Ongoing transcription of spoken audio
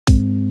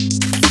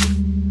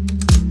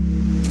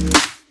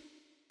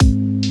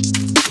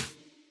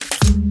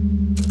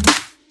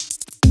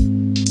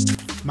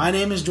My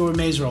name is Jordan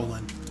Mays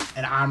Rowland,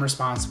 and I'm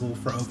responsible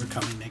for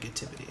overcoming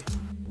negativity.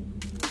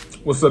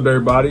 What's up,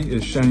 everybody?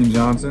 It's Shane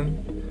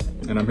Johnson,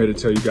 and I'm here to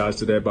tell you guys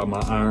today about my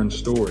iron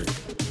story.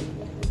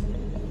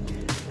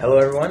 Hello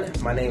everyone,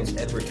 my name is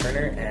Edward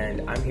Turner,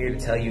 and I'm here to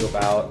tell you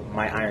about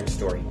my iron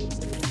story.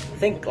 I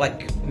think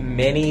like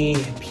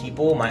many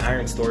people, my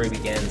iron story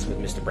begins with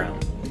Mr. Brown.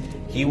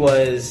 He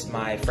was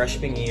my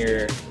freshman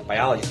year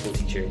biology school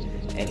teacher,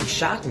 and he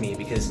shocked me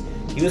because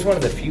he was one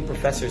of the few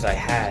professors I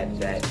had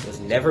that was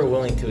never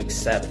willing to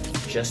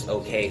accept just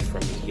okay from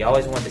me. He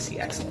always wanted to see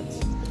excellence.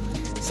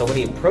 So when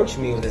he approached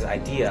me with this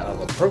idea of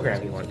a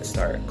program he wanted to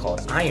start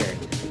called Iron,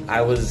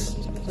 I was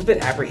a bit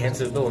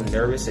apprehensive, a little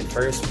nervous at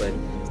first, but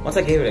once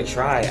I gave it a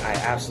try, I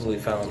absolutely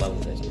fell in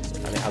love with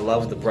it. I mean, I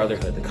loved the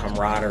brotherhood, the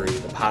camaraderie,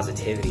 the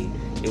positivity.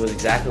 It was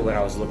exactly what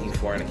I was looking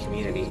for in a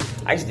community.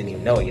 I just didn't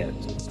even know it yet.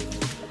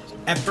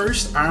 At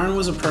first, Iron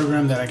was a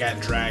program that I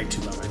got dragged to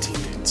by my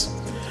teammates.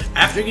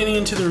 After getting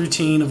into the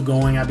routine of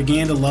going, I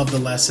began to love the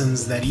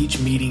lessons that each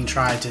meeting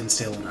tried to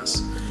instill in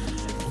us.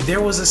 There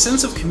was a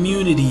sense of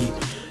community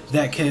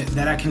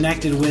that I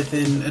connected with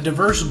in a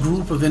diverse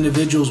group of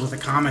individuals with a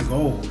common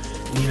goal,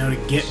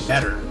 to get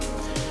better.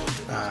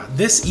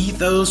 This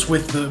ethos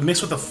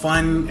mixed with the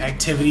fun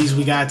activities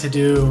we got to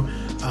do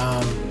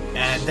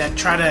and that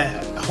try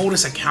to hold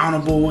us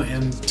accountable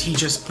and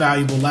teach us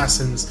valuable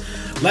lessons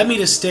led me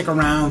to stick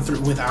around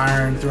with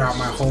Iron throughout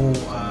my whole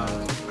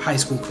high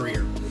school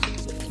career.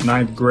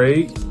 Ninth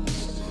grade,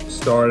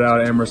 started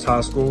out at Amherst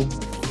High School,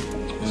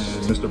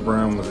 and Mr.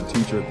 Brown was a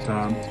teacher at the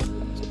time.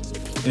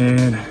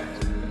 And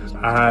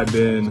I had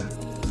been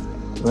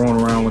rolling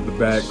around with the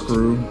bad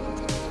crew,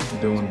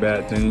 doing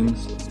bad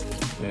things,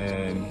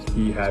 and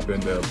he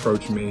happened to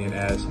approach me and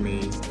ask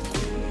me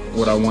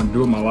what I wanted to do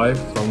with my life,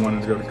 if I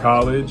wanted to go to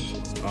college,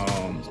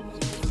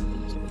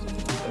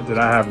 did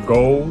I have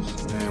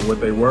goals and what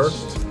they were.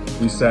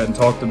 We sat and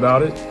talked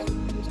about it.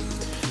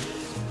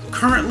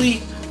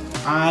 Currently,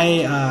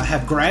 I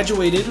have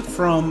graduated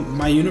from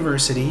my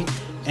university,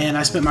 and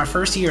I spent my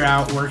first year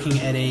out working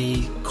at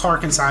a car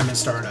consignment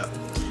startup.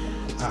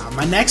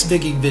 My next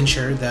big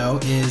adventure, though,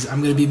 is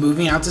I'm going to be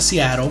moving out to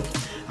Seattle.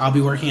 I'll be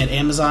working at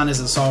Amazon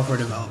as a software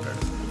developer.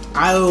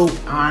 I owe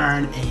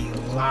Iron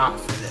a lot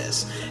for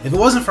this. If it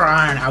wasn't for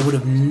Iron, I would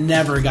have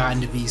never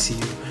gotten to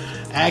VCU.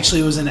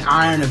 Actually, it was an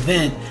Iron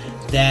event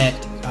that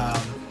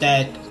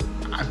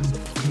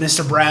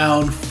Mr.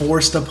 Brown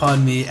forced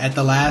upon me at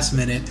the last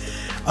minute,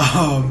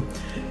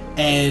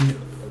 and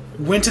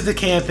went to the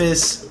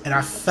campus, and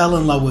I fell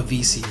in love with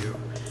VCU.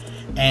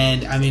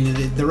 And I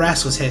mean, the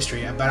rest was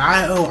history. But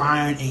I owe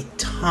Iron a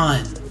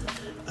ton,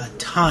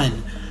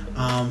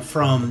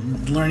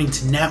 from learning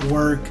to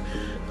network,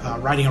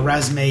 writing a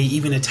resume,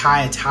 even to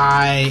tie a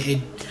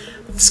tie.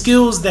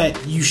 Skills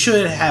that you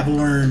should have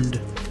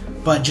learned,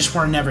 but just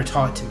were never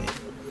taught to me.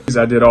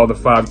 I did all the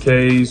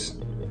 5Ks.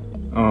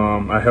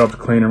 I helped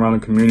clean around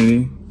the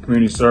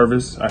community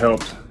service. I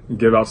helped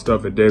give out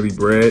stuff at Daily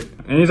Bread.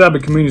 Any type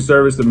of community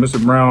service that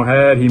Mr. Brown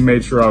had, he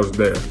made sure I was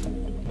there.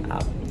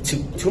 Two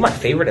of my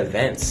favorite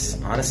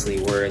events, honestly,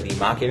 were the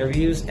mock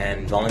interviews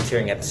and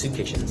volunteering at the soup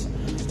kitchens.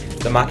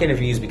 The mock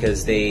interviews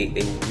because they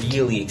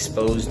really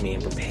exposed me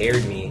and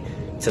prepared me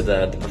to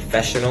the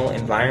professional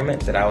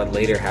environment that I would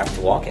later have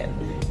to walk in.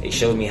 It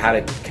showed me how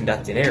to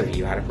conduct an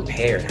interview, how to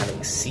prepare, and how to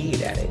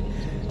exceed at it.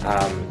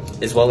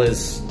 As well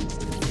as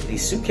the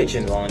soup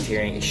kitchen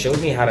volunteering, it showed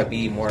me how to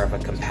be more of a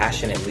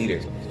compassionate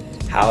leader,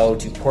 how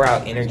to pour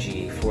out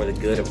energy for the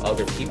good of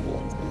other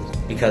people,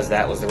 because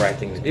that was the right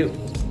thing to do.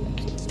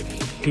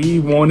 He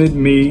wanted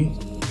me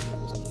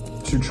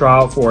to try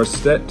out for a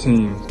step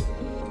team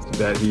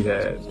that he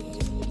had.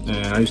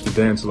 And I used to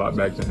dance a lot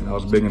back then. I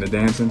was big into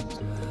dancing.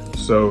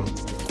 So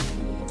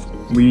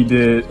we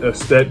did a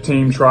step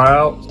team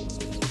tryout,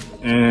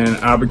 and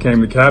I became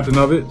the captain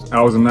of it.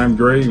 I was in ninth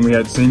grade, and we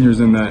had seniors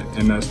in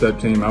that step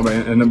team. I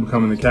ended up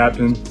becoming the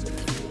captain,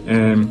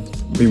 and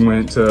we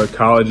went to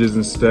colleges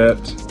and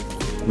stepped.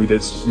 We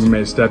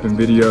made stepping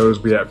videos.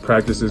 We had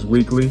practices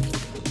weekly,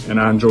 and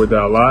I enjoyed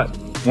that a lot.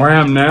 Where I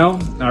am now,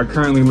 I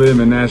currently live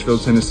in Nashville,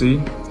 Tennessee.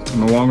 I'm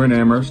no longer in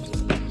Amherst.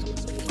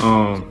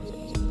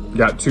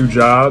 Got 2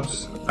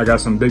 jobs. I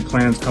got some big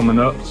plans coming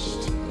up.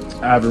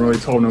 I haven't really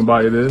told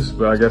nobody this,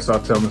 but I guess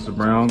I'll tell Mr.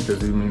 Brown because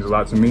he means a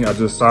lot to me. I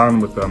just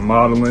signed with a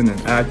modeling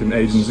and acting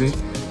agency,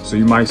 so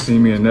you might see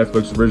me in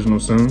Netflix original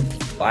soon.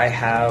 I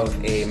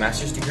have a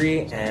master's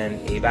degree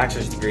and a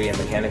bachelor's degree in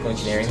mechanical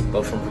engineering,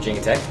 both from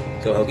Virginia Tech,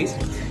 go Hokies.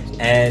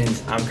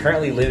 And I'm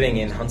currently living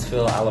in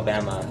Huntsville,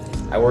 Alabama.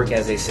 I work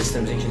as a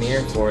systems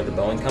engineer for the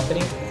Boeing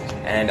company,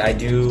 and I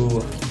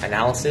do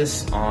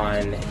analysis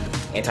on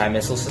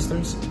anti-missile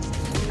systems.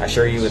 I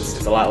assure you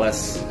it's a lot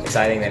less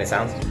exciting than it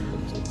sounds.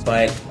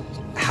 But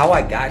how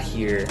I got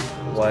here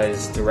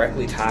was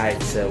directly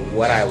tied to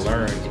what I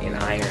learned in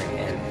Iron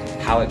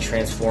and how it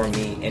transformed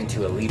me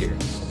into a leader.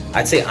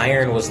 I'd say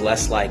Iron was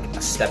less like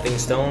a stepping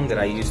stone that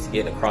I used to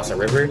get across a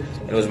river.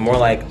 It was more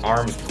like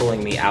arms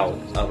pulling me out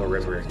of a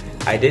river.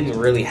 I didn't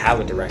really have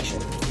a direction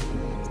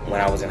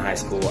when I was in high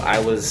school. I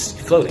was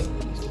floating.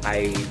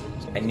 I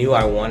I knew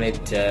I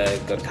wanted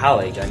to go to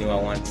college. I knew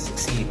I wanted to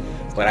succeed,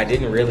 but I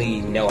didn't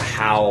really know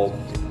how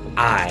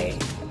I,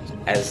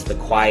 as the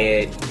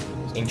quiet,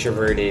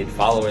 introverted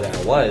follower that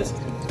I was,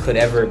 could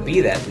ever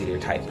be that leader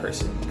type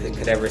person,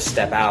 could ever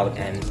step out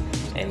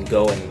and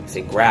go and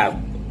say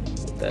grab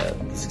the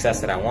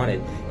success that I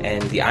wanted.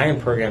 And the Iron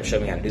program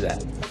showed me how to do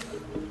that.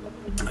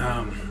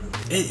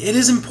 It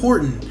is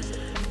important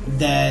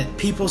that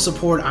people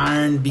support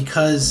Iron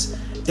because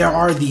there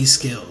are these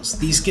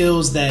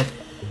skills that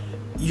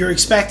you're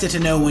expected to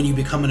know when you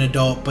become an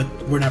adult, but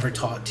were never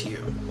taught to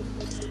you.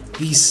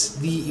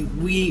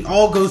 We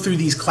all go through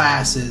these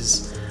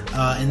classes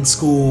in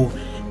school,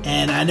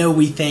 and I know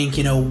we think,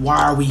 why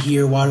are we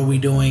here? What are we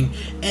doing?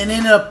 And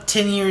end up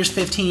 10 years,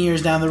 15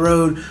 years down the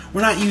road,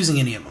 we're not using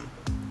any of them.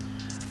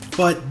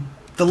 But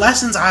the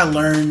lessons I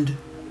learned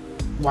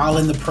while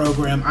in the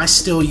program, I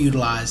still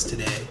utilize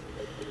today.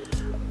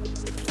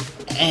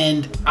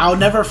 And I'll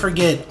never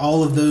forget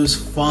all of those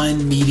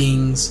fun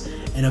meetings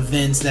and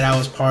events that I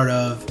was part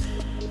of,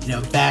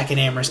 back in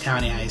Amherst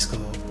County High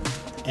School.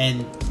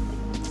 And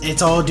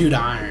it's all due to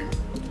Iron.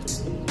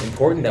 It's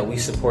important that we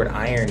support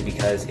Iron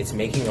because it's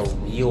making a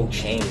real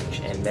change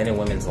in men and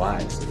women's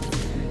lives.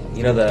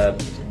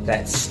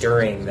 That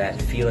stirring,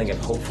 that feeling of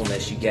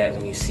hopefulness you get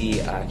when you see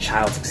a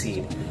child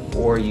succeed,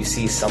 or you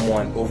see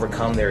someone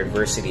overcome their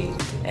adversity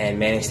and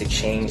manage to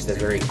change the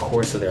very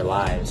course of their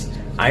lives.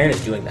 Iron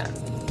is doing that.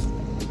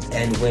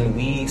 And when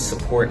we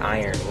support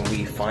Iron, when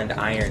we fund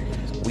Iron,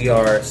 we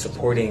are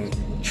supporting,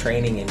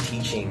 training, and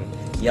teaching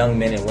young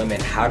men and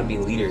women how to be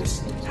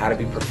leaders, how to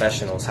be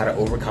professionals, how to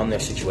overcome their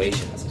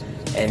situations.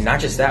 And not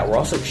just that, we're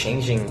also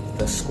changing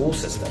the school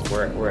system.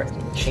 We're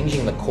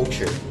changing the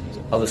culture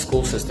of the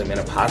school system in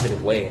a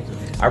positive way.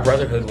 Our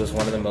brotherhood was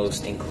one of the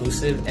most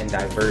inclusive and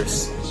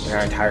diverse in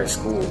our entire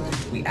school.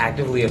 We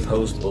actively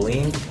opposed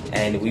bullying,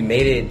 and we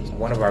made it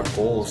one of our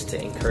goals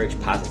to encourage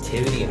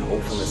positivity and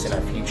hopefulness in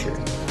our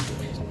future.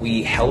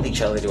 We held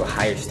each other to a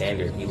higher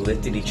standard. We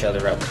lifted each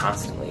other up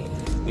constantly.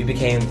 We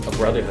became a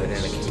brotherhood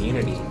and a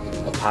community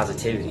of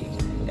positivity.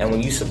 And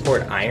when you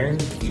support Iron,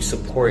 you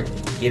support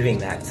giving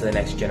that to the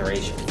next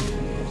generation.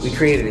 We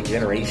created a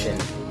generation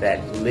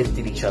that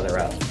lifted each other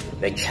up,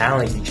 that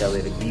challenged each other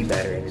to be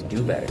better and to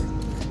do better.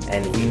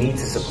 And we need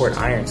to support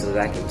Iron so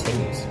that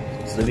continues,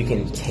 so that we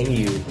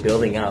continue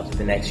building up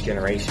the next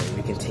generation,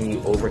 we continue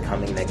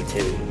overcoming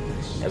negativity,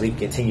 and we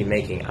continue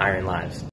making Iron lives.